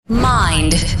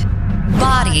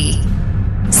body,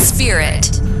 spirit.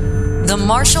 The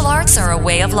martial arts are a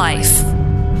way of life.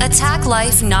 Attack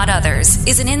Life, Not Others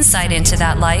is an insight into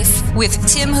that life with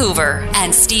Tim Hoover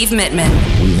and Steve Mittman.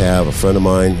 We have a friend of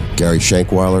mine, Gary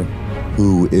Shankweiler,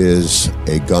 who is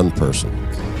a gun person.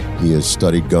 He has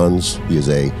studied guns. He is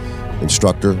a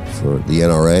instructor for the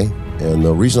NRA. And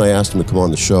the reason I asked him to come on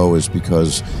the show is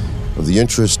because of the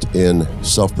interest in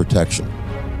self-protection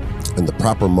and the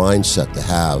proper mindset to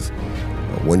have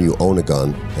when you own a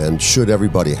gun, and should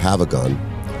everybody have a gun.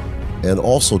 And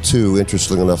also, too,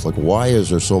 interestingly enough, like, why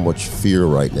is there so much fear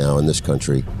right now in this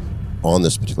country on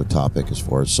this particular topic as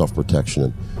far as self-protection?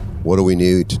 And what do we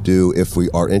need to do if we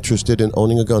are interested in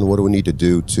owning a gun? What do we need to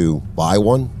do to buy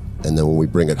one? And then when we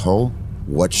bring it home,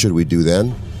 what should we do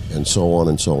then? And so on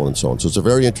and so on and so on. So it's a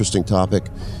very interesting topic,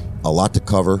 a lot to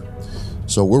cover.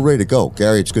 So we're ready to go.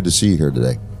 Gary, it's good to see you here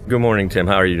today. Good morning, Tim.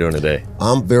 How are you doing today?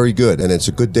 I'm very good, and it's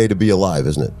a good day to be alive,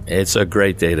 isn't it? It's a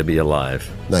great day to be alive.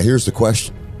 Now, here's the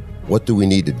question. What do we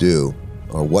need to do,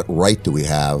 or what right do we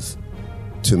have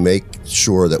to make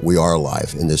sure that we are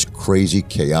alive in this crazy,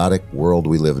 chaotic world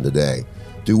we live in today?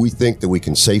 Do we think that we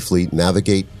can safely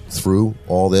navigate through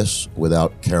all this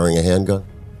without carrying a handgun?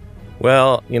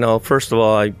 Well, first of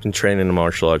all, I've been training in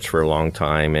martial arts for a long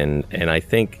time, and I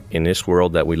think in this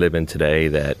world that we live in today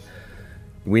that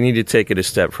we need to take it a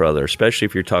step further, especially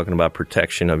if you're talking about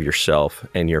protection of yourself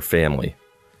and your family.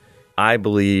 I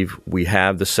believe we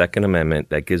have the Second Amendment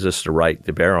that gives us the right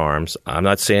to bear arms. I'm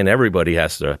not saying everybody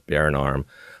has to bear an arm,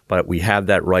 but we have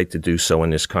that right to do so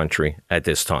in this country at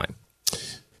this time.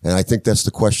 And I think that's the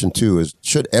question, too, is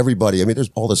should everybody, there's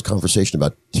all this conversation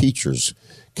about teachers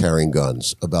carrying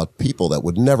guns, about people that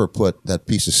would never put that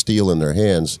piece of steel in their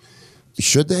hands.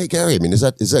 Should they, Gary?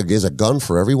 Is a gun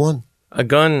for everyone? A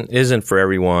gun isn't for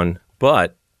everyone,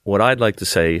 but what I'd like to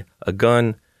say, a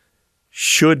gun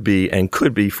should be and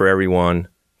could be for everyone,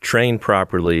 trained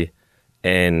properly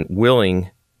and willing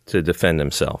to defend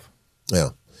himself.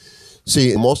 Yeah.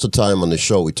 See, most of the time on the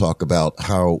show, we talk about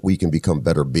how we can become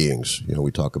better beings.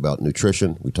 We talk about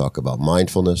nutrition, we talk about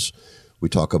mindfulness, we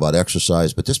talk about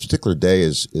exercise, but this particular day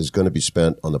is going to be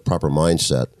spent on the proper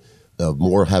mindset of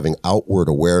more having outward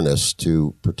awareness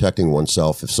to protecting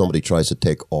oneself if somebody tries to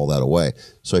take all that away.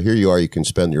 So here you are, you can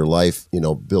spend your life,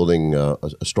 building a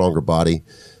stronger body,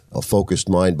 a focused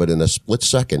mind, but in a split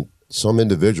second, some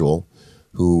individual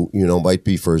who, might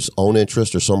be for his own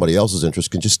interest or somebody else's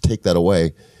interest can just take that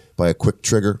away by a quick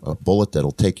trigger, a bullet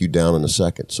that'll take you down in a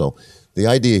second. So the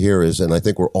idea here is, and I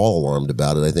think we're all alarmed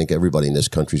about it, I think everybody in this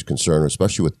country is concerned,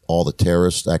 especially with all the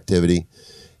terrorist activity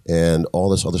and all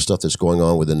this other stuff that's going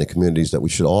on within the communities, that we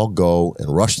should all go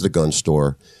and rush to the gun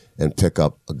store and pick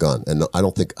up a gun. And I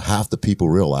don't think half the people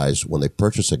realize when they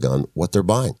purchase a gun what they're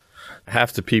buying.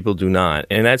 Half the people do not.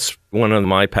 And that's one of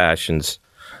my passions,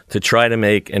 to try to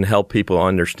make and help people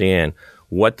understand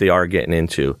what they are getting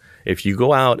into. If you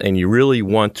go out and you really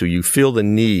want to, you feel the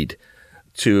need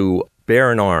to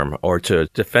bear an arm or to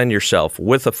defend yourself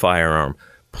with a firearm,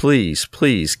 please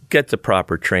get the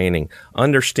proper training.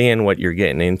 Understand what you're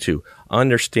getting into.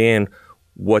 Understand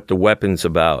what the weapon's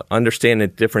about. Understand the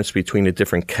difference between the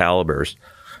different calibers,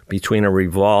 between a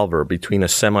revolver, between a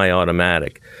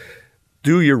semi-automatic.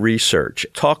 Do your research.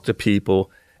 Talk to people.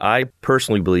 I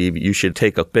personally believe you should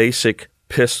take a basic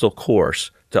pistol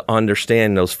course to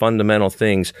understand those fundamental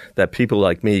things that people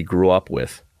like me grew up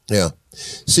with. Yeah.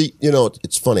 See,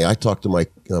 it's funny. I talk to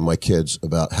my kids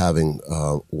about having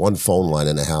one phone line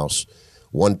in the house,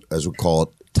 one, as we call it,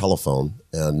 telephone,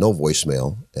 and no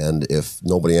voicemail. And if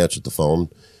nobody answered the phone,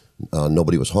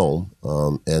 nobody was home.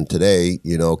 And today,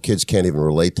 kids can't even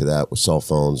relate to that with cell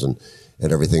phones and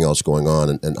everything else going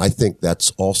on. And I think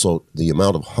that's also the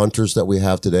amount of hunters that we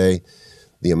have today,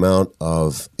 the amount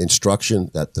of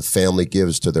instruction that the family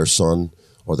gives to their son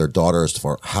or their daughter as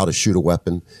far how to shoot a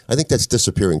weapon. I think that's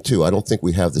disappearing too. I don't think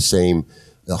we have the same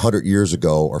 100 years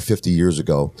ago or 50 years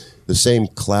ago, the same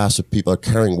class of people are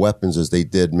carrying weapons as they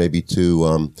did maybe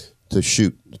to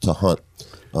shoot, to hunt.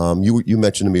 You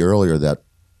mentioned to me earlier that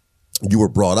you were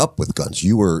brought up with guns.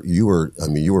 You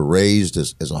were raised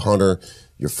as a hunter.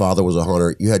 Your father was a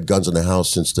hunter. You had guns in the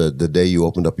house since the day you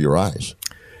opened up your eyes.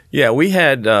 Yeah, we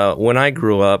had, when I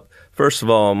grew up, first of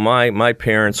all, my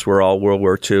parents were all World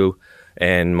War II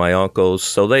and my uncles,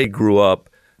 so they grew up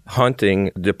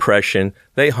hunting, Depression.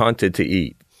 They hunted to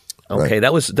eat. Okay,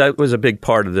 right. That was a big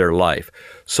part of their life.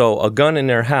 So a gun in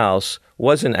their house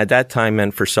wasn't at that time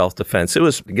meant for self-defense. It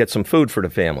was to get some food for the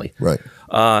family. Right.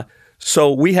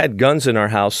 So we had guns in our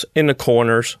house, in the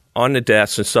corners, on the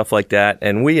desks and stuff like that.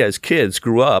 And we as kids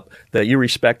grew up that you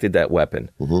respected that weapon.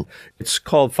 Mm-hmm. It's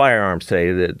called firearms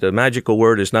today. The magical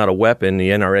word is not a weapon. The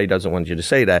NRA doesn't want you to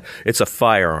say that. It's a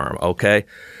firearm, okay?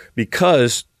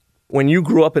 Because when you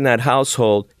grew up in that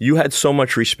household, you had so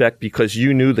much respect because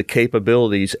you knew the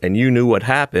capabilities and you knew what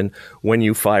happened when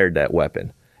you fired that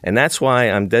weapon. And that's why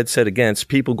I'm dead set against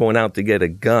people going out to get a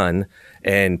gun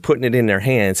and putting it in their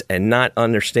hands and not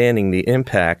understanding the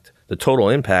impact, the total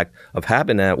impact of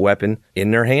having that weapon in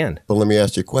their hand. But let me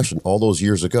ask you a question. All those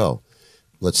years ago,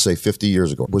 let's say 50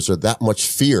 years ago, was there that much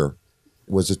fear?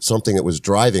 Was it something that was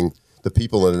driving the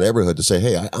people in the neighborhood to say,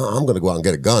 hey, I'm going to go out and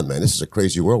get a gun, man. This is a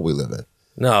crazy world we live in.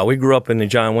 No, we grew up in the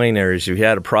John Wayne areas. If you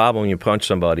had a problem, you punched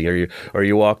somebody or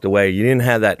you walked away. You didn't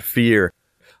have that fear.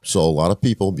 So a lot of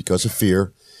people, because of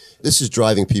fear, this is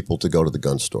driving people to go to the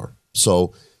gun store.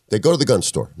 So they go to the gun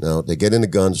store. Now, they get in the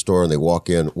gun store and they walk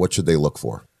in. What should they look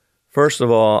for? First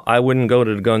of all, I wouldn't go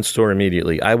to the gun store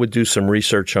immediately. I would do some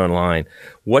research online.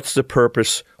 What's the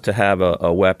purpose to have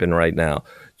a weapon right now?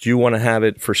 Do you want to have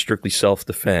it for strictly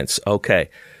self-defense? Okay.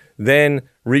 Then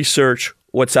research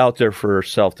what's out there for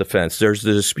self-defense. There's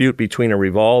the dispute between a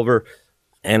revolver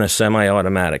and a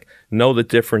semi-automatic. Know the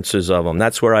differences of them.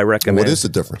 That's where I recommend. What is the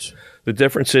difference? The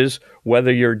difference is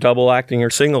whether you're double acting or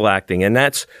single acting. And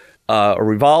that's a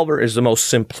revolver is the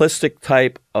most simplistic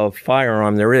type of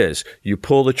firearm there is. You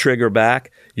pull the trigger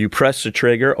back, you press the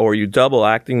trigger, or you double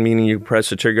acting, meaning you press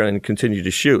the trigger and continue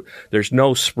to shoot. There's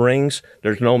no springs,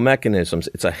 there's no mechanisms.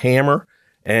 It's a hammer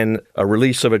and a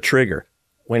release of a trigger.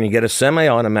 When you get a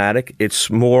semi-automatic, it's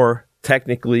more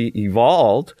technically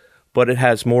evolved, but it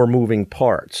has more moving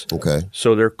parts. Okay.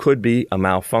 So there could be a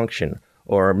malfunction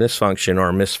or a misfunction or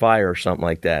a misfire or something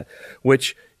like that,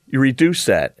 which you reduce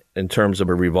that in terms of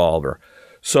a revolver.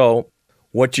 So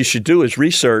what you should do is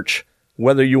research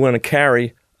whether you want to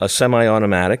carry a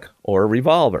semi-automatic or a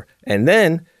revolver. And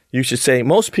then you should say,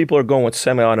 most people are going with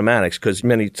semi-automatics because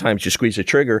many times you squeeze the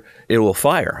trigger, it will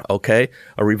fire, okay?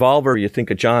 A revolver, you think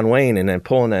of John Wayne and then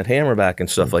pulling that hammer back and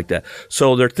stuff like that.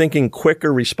 So they're thinking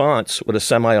quicker response with a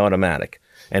semi-automatic.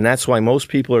 And that's why most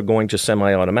people are going to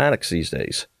semi-automatics these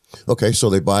days. Okay, so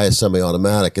they buy a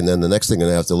semi-automatic, and then the next thing they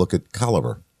have to look at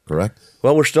caliber, correct?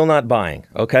 Well, we're still not buying,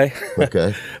 okay?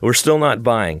 Okay. We're still not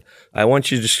buying. I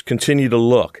want you to just continue to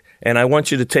look. And I want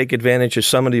you to take advantage of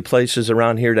some of the places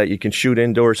around here that you can shoot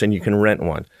indoors and you can rent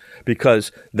one,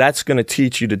 because that's going to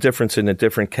teach you the difference in the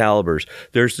different calibers.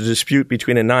 There's the dispute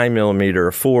between a 9mm,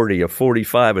 a 40, a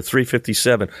 45, a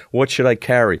 357. What should I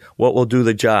carry? What will do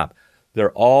the job?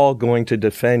 They're all going to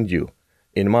defend you,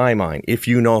 in my mind, if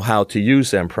you know how to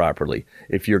use them properly.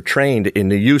 If you're trained in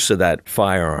the use of that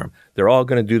firearm, they're all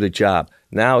going to do the job.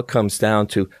 Now it comes down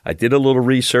to, I did a little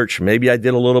research. Maybe I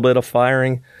did a little bit of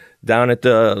firing down at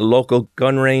the local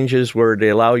gun ranges where they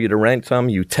allow you to rent them.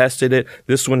 You tested it.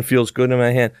 This one feels good in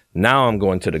my hand. Now I'm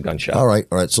going to the gun shop. All right.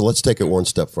 So let's take it one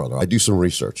step further. I do some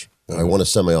research. I want a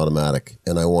semi-automatic,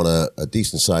 and I want a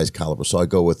decent-sized caliber. So I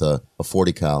go with a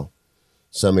 40 cal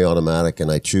semi-automatic,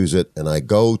 and I choose it, and I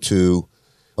go to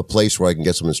a place where I can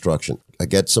get some instruction. I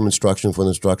get some instruction from the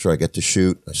instructor. I get to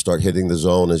shoot. I start hitting the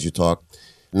zone as you talk.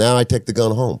 Now I take the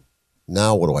gun home.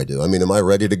 Now what do I do? I mean, am I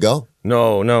ready to go?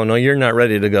 No, you're not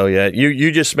ready to go yet.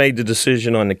 You just made the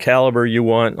decision on the caliber you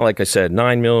want. Like I said,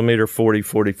 9mm, 40,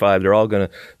 45, they're all going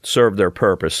to serve their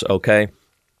purpose, okay?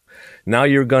 Now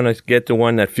you're going to get the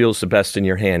one that feels the best in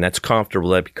your hand. That's comfortable.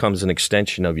 That becomes an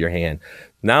extension of your hand.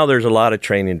 Now there's a lot of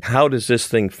training. How does this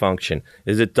thing function?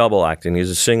 Is it double acting? Is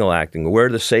it single acting? Where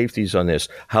are the safeties on this?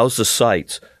 How's the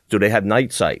sights? Do they have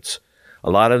night sights? A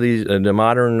lot of these, the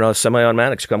modern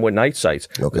semi-automatics come with night sights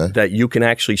that you can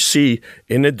actually see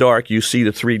in the dark. You see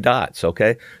the 3 dots,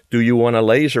 okay? Do you want a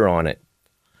laser on it?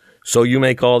 So you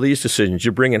make all these decisions.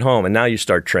 You bring it home, and now you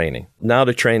start training. Now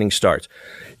the training starts.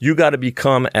 You got to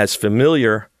become as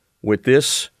familiar with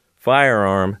this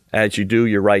firearm as you do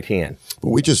your right hand. But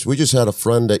we just had a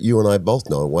friend that you and I both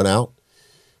know went out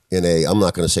in a, I'm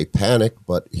not going to say panic,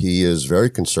 but he is very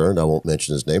concerned. I won't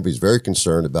mention his name, but he's very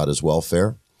concerned about his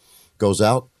welfare. Goes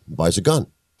out, buys a gun.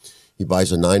 He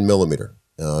buys a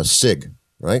 9mm, SIG,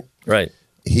 right? Right.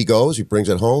 He goes, he brings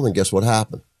it home, and guess what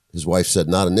happened? His wife said,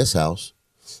 not in this house.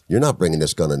 You're not bringing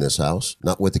this gun in this house,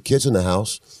 not with the kids in the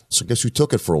house. So guess who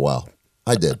took it for a while?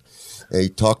 I did. And he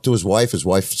talked to his wife. His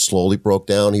wife slowly broke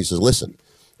down. He says, listen,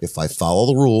 if I follow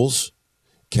the rules,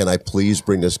 can I please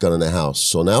bring this gun in the house?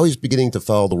 So now he's beginning to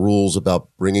follow the rules about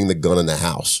bringing the gun in the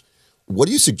house. What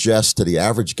do you suggest to the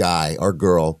average guy or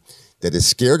girl that is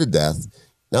scared to death?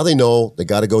 Now they know they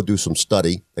got to go do some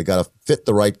study. They got to fit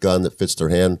the right gun that fits their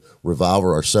hand,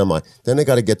 revolver or semi. Then they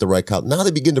got to get the right caliber. Now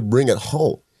they begin to bring it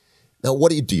home. Now,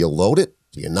 what do you load it?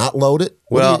 Do you not load it?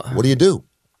 What do you do?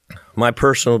 My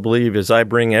personal belief is I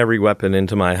bring every weapon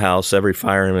into my house, every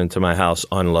firearm into my house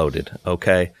unloaded,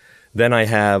 okay? Then I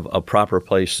have a proper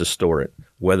place to store it,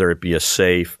 whether it be a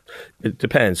safe. It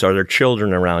depends. Are there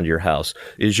children around your house?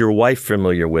 Is your wife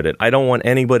familiar with it? I don't want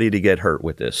anybody to get hurt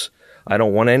with this. I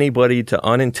don't want anybody to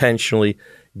unintentionally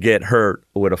get hurt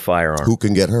with a firearm. Who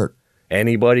can get hurt?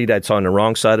 Anybody that's on the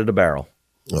wrong side of the barrel.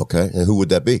 Okay, and who would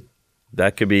that be?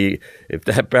 That could be, if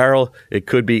that barrel, it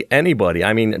could be anybody.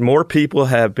 I mean, more people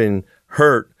have been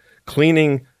hurt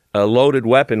cleaning a loaded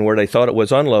weapon where they thought it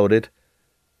was unloaded.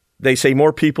 They say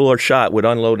more people are shot with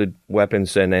unloaded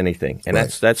weapons than anything. And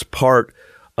Right. that's part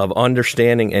of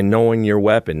understanding and knowing your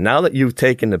weapon. Now that you've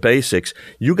taken the basics,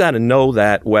 you got to know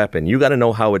that weapon. You got to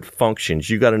know how it functions.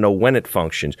 You got to know when it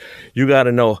functions. You got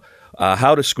to know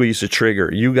how to squeeze the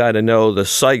trigger. You got to know the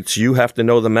sights. You have to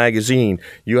know the magazine.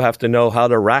 You have to know how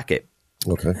to rack it.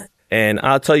 Okay. And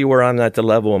I'll tell you where I'm at the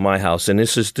level in my house, and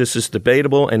this is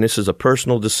debatable, and this is a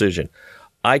personal decision.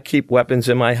 I keep weapons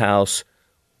in my house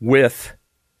with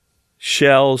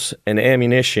shells and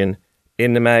ammunition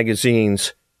in the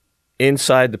magazines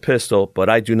inside the pistol, but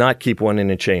I do not keep one in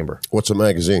the chamber. What's a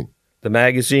magazine? The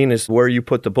magazine is where you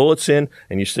put the bullets in,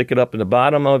 and you stick it up in the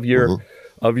bottom of your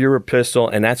pistol,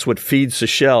 and that's what feeds the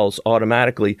shells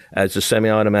automatically as the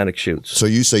semi-automatic shoots. So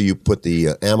you say you put the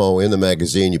ammo in the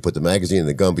magazine, you put the magazine in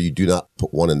the gun, but you do not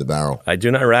put one in the barrel. I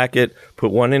do not rack it, put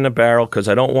one in the barrel, because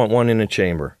I don't want one in the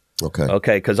chamber.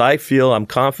 Okay, because I feel I'm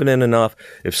confident enough.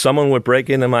 If someone would break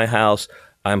into my house,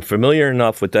 I'm familiar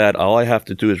enough with that. All I have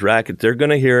to do is rack it. They're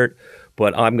going to hear it,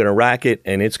 but I'm going to rack it,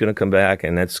 and it's going to come back,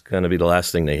 and that's going to be the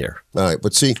last thing they hear. All right,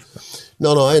 but see,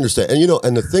 no, I understand. And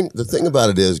and the thing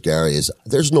about it is, Gary, is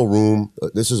there's no room.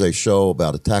 This is a show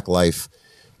about attack life,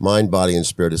 mind, body, and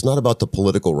spirit. It's not about the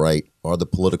political right or the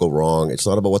political wrong. It's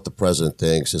not about what the president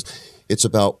thinks. It's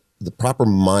about the proper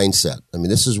mindset. I mean,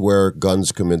 this is where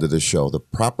guns come into this show. The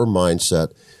proper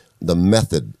mindset, the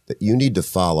method that you need to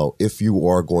follow if you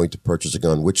are going to purchase a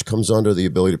gun, which comes under the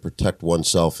ability to protect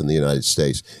oneself in the United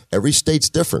States. Every state's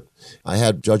different. I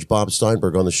had Judge Bob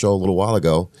Steinberg on the show a little while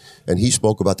ago, and he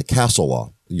spoke about the castle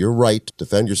law. Your right to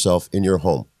defend yourself in your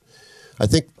home. I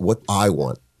think what I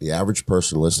want the average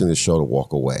person listening to the show to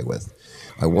walk away with,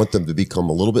 I want them to become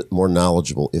a little bit more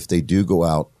knowledgeable if they do go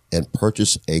out and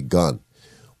purchase a gun.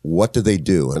 What do they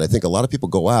do? And I think a lot of people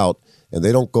go out and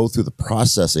they don't go through the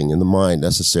processing in the mind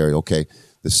necessary. Okay,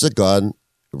 this is a gun.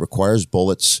 It requires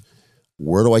bullets.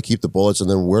 Where do I keep the bullets? And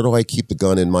then where do I keep the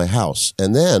gun in my house?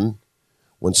 And then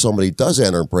when somebody does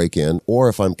enter and break in, or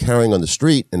if I'm carrying on the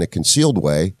street in a concealed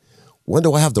way, when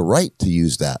do I have the right to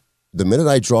use that? The minute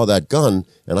I draw that gun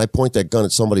and I point that gun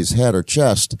at somebody's head or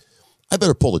chest, I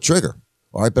better pull the trigger,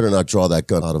 or I better not draw that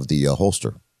gun out of the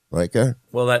holster. Right, Gary?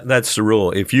 Well, that's the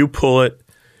rule. If you pull it,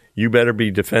 you better be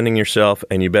defending yourself,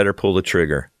 and you better pull the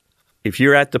trigger. If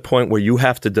you're at the point where you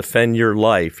have to defend your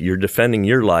life, you're defending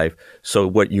your life, so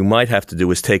what you might have to do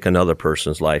is take another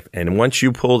person's life. And once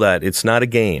you pull that, it's not a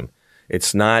game.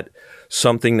 It's not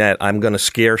something that I'm going to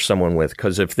scare someone with,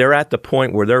 because if they're at the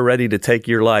point where they're ready to take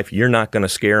your life, you're not going to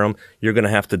scare them. You're going to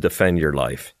have to defend your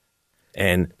life.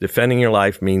 And defending your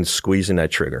life means squeezing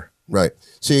that trigger. Right.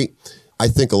 See, I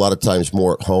think a lot of times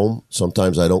more at home.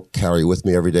 Sometimes I don't carry with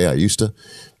me every day. I used to.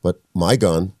 But my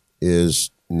gun is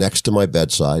next to my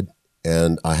bedside,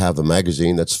 and I have a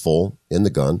magazine that's full in the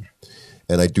gun,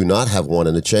 and I do not have one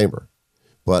in the chamber.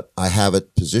 But I have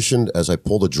it positioned as I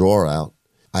pull the drawer out.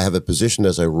 I have it positioned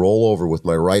as I roll over with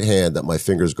my right hand that my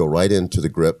fingers go right into the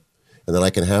grip, and then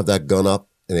I can have that gun up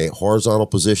in a horizontal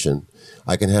position.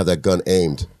 I can have that gun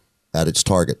aimed at its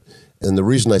target. And the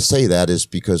reason I say that is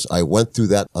because I went through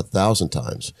that 1,000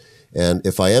 times. And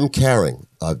if I am carrying,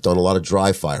 I've done a lot of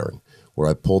dry firing, where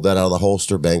I pulled that out of the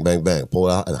holster, bang, bang, bang, pull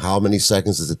it out, and how many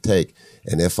seconds does it take?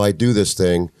 And if I do this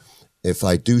thing, if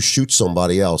I do shoot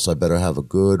somebody else, I better have a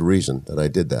good reason that I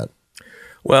did that.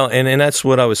 Well, and that's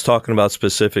what I was talking about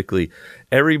specifically.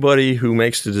 Everybody who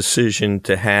makes the decision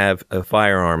to have a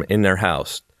firearm in their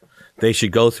house, they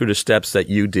should go through the steps that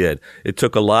you did. It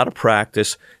took a lot of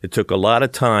practice. It took a lot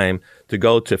of time to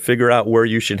go to figure out where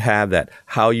you should have that,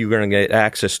 how you're going to get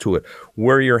access to it,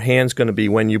 where your hand's going to be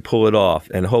when you pull it off.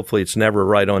 And hopefully it's never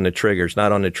right on the trigger. It's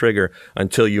not on the trigger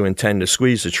until you intend to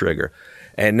squeeze the trigger.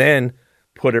 And then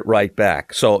put it right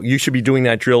back. So you should be doing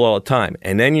that drill all the time.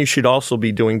 And then you should also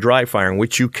be doing dry firing,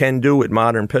 which you can do with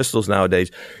modern pistols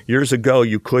nowadays. Years ago,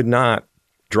 you could not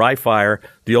dry fire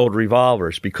the old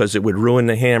revolvers because it would ruin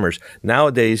the hammers.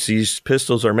 Nowadays, these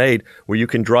pistols are made where you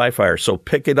can dry fire. So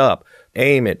pick it up,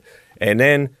 aim it, and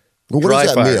then Well, what dry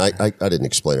does that fire. mean? I didn't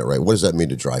explain it right. What does that mean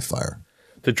to dry fire?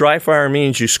 The dry fire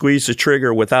means you squeeze the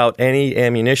trigger without any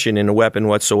ammunition in the weapon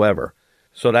whatsoever.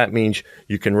 So that means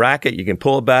you can rack it, you can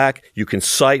pull it back, you can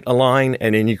sight a line,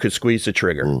 and then you could squeeze the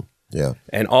trigger. Yeah.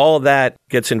 And all of that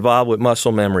gets involved with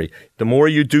muscle memory. The more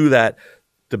you do that,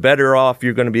 the better off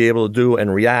you're going to be able to do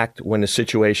and react when the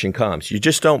situation comes. You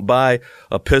just don't buy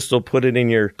a pistol, put it in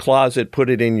your closet, put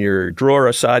it in your drawer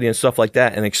aside and stuff like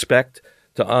that and expect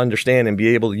to understand and be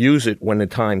able to use it when the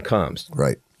time comes.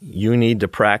 Right. You need to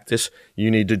practice,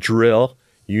 you need to drill,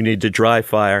 you need to dry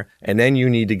fire, and then you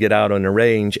need to get out on the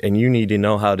range and you need to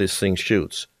know how this thing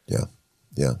shoots. Yeah.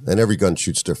 Yeah. And every gun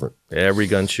shoots different. Every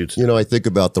gun shoots different. I think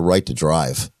about the right to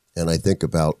drive, and I think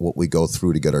about what we go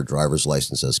through to get our driver's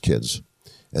license as kids.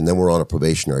 And then we're on a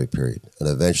probationary period. And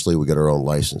eventually we get our own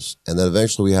license. And then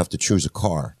eventually we have to choose a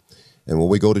car. And when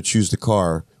we go to choose the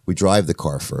car, we drive the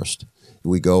car first.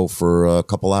 We go for a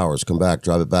couple hours, come back,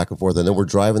 drive it back and forth. And then we're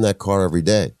driving that car every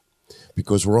day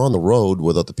because we're on the road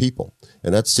with other people.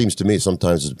 And that seems to me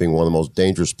sometimes as being one of the most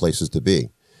dangerous places to be.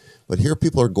 But here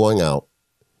people are going out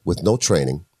with no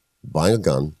training, buying a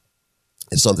gun.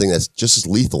 It's something that's just as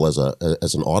lethal as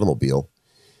an automobile.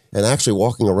 And actually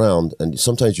walking around, and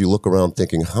sometimes you look around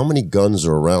thinking, how many guns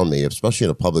are around me, especially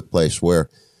in a public place where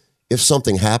if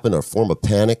something happened or form of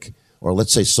panic, or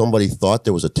let's say somebody thought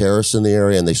there was a terrorist in the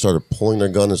area and they started pulling their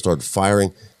gun and started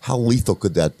firing, how lethal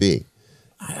could that be?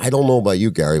 I don't know about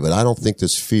you, Gary, but I don't think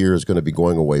this fear is going to be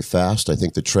going away fast. I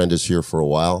think the trend is here for a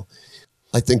while.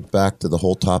 I think back to the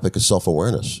whole topic of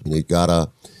self-awareness. You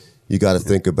gotta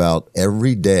think about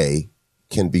every day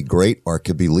can be great or it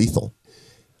could be lethal.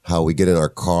 How we get in our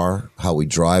car, how we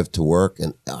drive to work,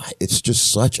 and it's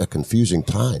just such a confusing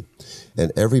time.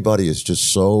 And everybody is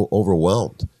just so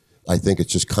overwhelmed. I think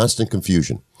it's just constant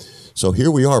confusion. So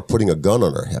here we are putting a gun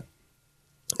on our hip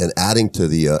and adding to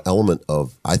the element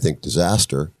of, I think,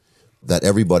 disaster, that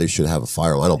everybody should have a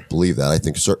firearm. I don't believe that. I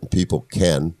think certain people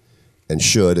can and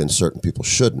should, and certain people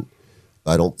shouldn't.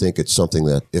 I don't think it's something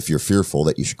that if you're fearful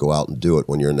that you should go out and do it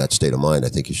when you're in that state of mind. I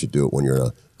think you should do it when you're in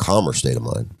a calmer state of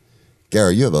mind.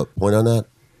 Gary, you have a point on that?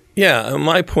 Yeah,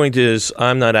 my point is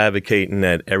I'm not advocating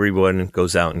that everyone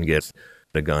goes out and gets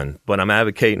a gun, but I'm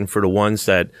advocating for the ones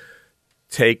that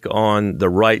take on the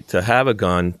right to have a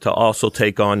gun to also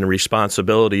take on the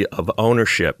responsibility of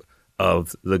ownership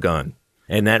of the gun.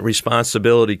 And that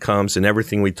responsibility comes in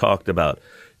everything we talked about.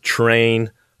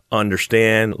 Train,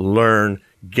 understand, learn,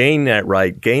 gain that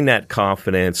right, gain that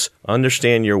confidence,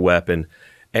 understand your weapon.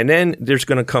 And then there's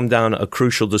going to come down a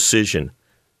crucial decision.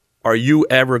 Are you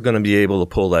ever going to be able to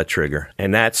pull that trigger?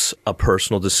 And that's a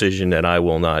personal decision that I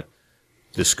will not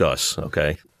discuss,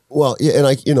 okay? Well, yeah,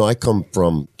 and I come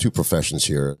from two professions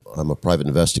here. I'm a private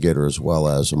investigator as well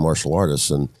as a martial artist,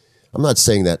 and I'm not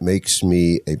saying that makes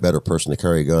me a better person to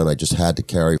carry a gun. I just had to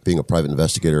carry. Being a private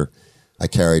investigator, I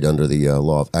carried under the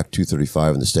law of Act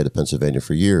 235 in the state of Pennsylvania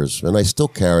for years, and I still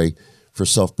carry for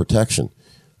self-protection.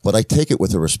 But I take it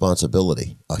with a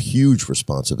responsibility, a huge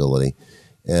responsibility.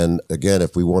 And again,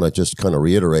 if we want to just kind of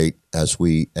reiterate as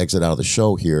we exit out of the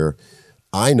show here,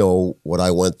 I know what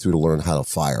I went through to learn how to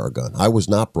fire a gun. I was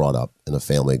not brought up in a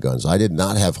family of guns. I did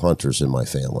not have hunters in my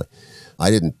family.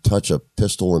 I didn't touch a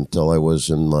pistol until I was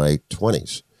in my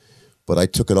 20s. But I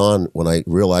took it on when I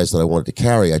realized that I wanted to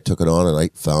carry. I took it on and I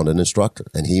found an instructor.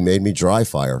 And he made me dry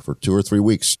fire for 2 or 3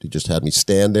 weeks. He just had me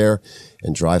stand there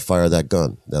and dry fire that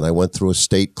gun. Then I went through a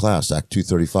state class, Act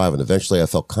 235, and eventually I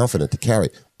felt confident to carry.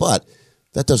 But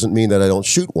that doesn't mean that I don't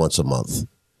shoot once a month.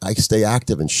 I stay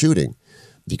active in shooting.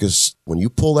 Because when you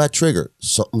pull that trigger,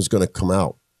 something's going to come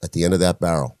out at the end of that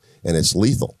barrel, and it's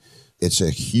lethal. It's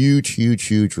a huge, huge,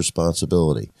 huge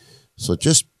responsibility. So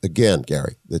just, again,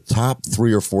 Gary, the top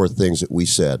 3 or 4 things that we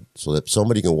said so that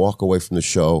somebody can walk away from the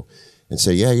show and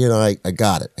say, yeah, I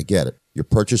got it. I get it. You're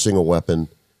purchasing a weapon.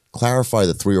 Clarify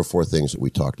the 3 or 4 things that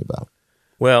we talked about.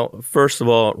 Well, first of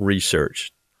all,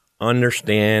 research.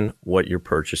 Understand what you're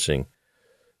purchasing.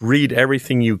 Read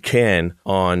everything you can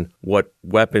on what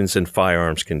weapons and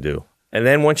firearms can do. And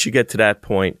then once you get to that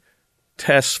point,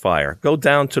 test fire. Go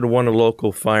down to one of the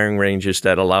local firing ranges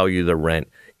that allow you to rent.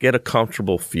 Get a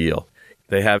comfortable feel.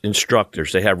 They have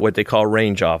instructors. They have what they call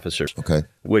range officers, okay,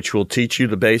 which will teach you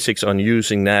the basics on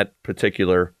using that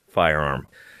particular firearm.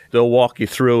 They'll walk you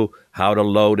through how to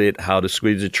load it, how to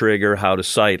squeeze the trigger, how to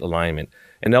sight alignment,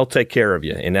 and they'll take care of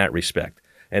you in that respect.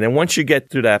 And then once you get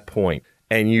to that point,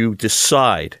 and you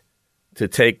decide to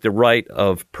take the right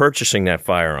of purchasing that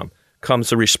firearm, comes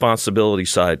the responsibility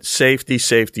side. Safety,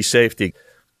 safety, safety.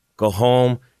 Go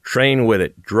home, train with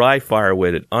it, dry fire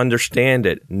with it, understand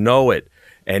it, know it,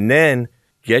 and then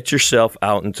get yourself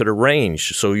out into the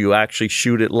range so you actually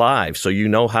shoot it live, so you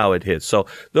know how it hits. So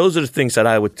those are the things that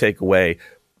I would take away.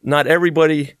 Not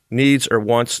everybody needs or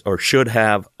wants or should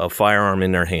have a firearm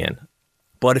in their hand.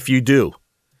 But if you do,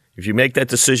 if you make that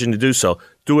decision to do so,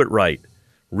 do it right.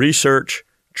 Research,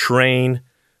 train,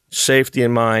 safety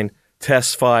in mind,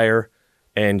 test fire,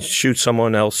 and shoot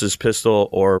someone else's pistol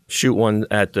or shoot one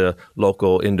at the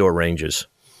local indoor ranges.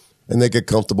 And they get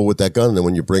comfortable with that gun. And then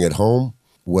when you bring it home,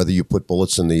 whether you put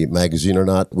bullets in the magazine or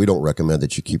not, we don't recommend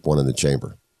that you keep one in the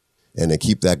chamber. And then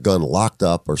keep that gun locked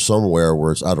up or somewhere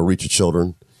where it's out of reach of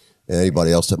children and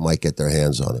anybody else that might get their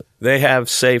hands on it. They have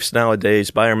safes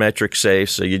nowadays, biometric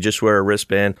safes, so you just wear a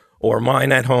wristband. Or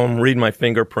mine at home, read my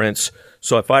fingerprints.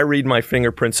 So if I read my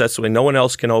fingerprints, that's the way no one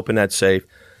else can open that safe.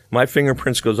 My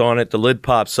fingerprints goes on it, the lid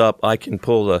pops up, I can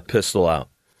pull the pistol out.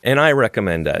 And I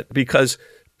recommend that because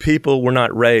people were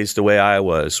not raised the way I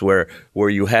was, where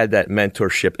you had that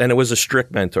mentorship. And it was a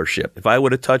strict mentorship. If I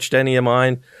would have touched any of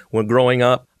mine when growing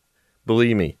up,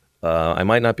 believe me, I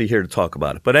might not be here to talk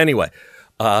about it. But anyway,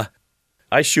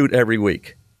 I shoot every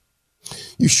week.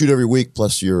 You shoot every week,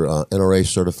 plus you're NRA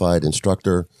certified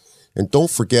instructor. And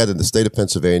don't forget in the state of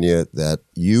Pennsylvania that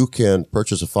you can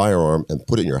purchase a firearm and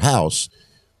put it in your house.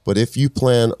 But if you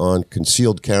plan on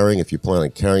concealed carrying, if you plan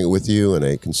on carrying it with you in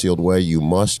a concealed way, you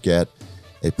must get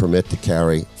a permit to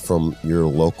carry from your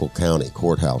local county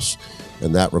courthouse.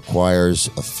 And that requires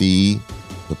a fee,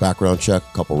 a background check,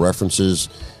 a couple references,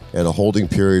 and a holding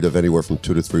period of anywhere from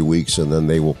 2 to 3 weeks. And then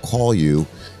they will call you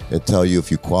and tell you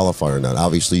if you qualify or not.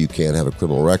 Obviously, you can't have a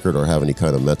criminal record or have any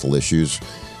kind of mental issues.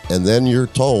 And then you're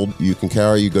told you can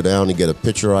carry, you go down and get a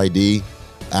picture ID.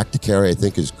 Act to carry, I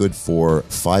think, is good for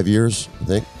 5 years, I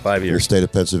think. 5 years. In the state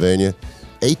of Pennsylvania.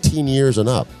 18 years and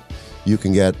up, you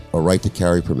can get a right to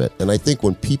carry permit. And I think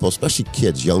when people, especially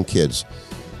kids, young kids,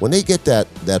 when they get that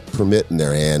permit in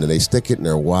their hand and they stick it in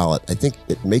their wallet, I think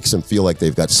it makes them feel like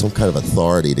they've got some kind of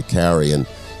authority to carry and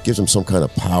gives them some kind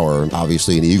of power and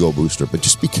obviously an ego booster. But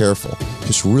just be careful.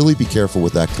 Just really be careful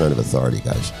with that kind of authority,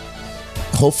 guys.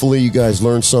 Hopefully you guys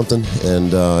learned something,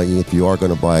 and if you are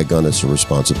going to buy a gun, it's a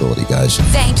responsibility, guys.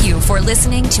 Thank you for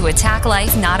listening to Attack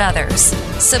Life, Not Others.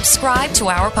 Subscribe to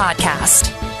our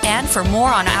podcast. And for more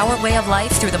on our way of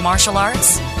life through the martial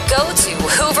arts, go to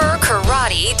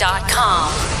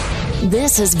hooverkarate.com.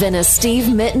 This has been a Steve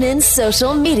Mittinen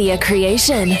social media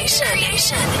creation.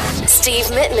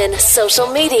 SteveMittinen,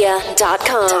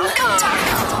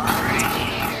 socialmedia.com.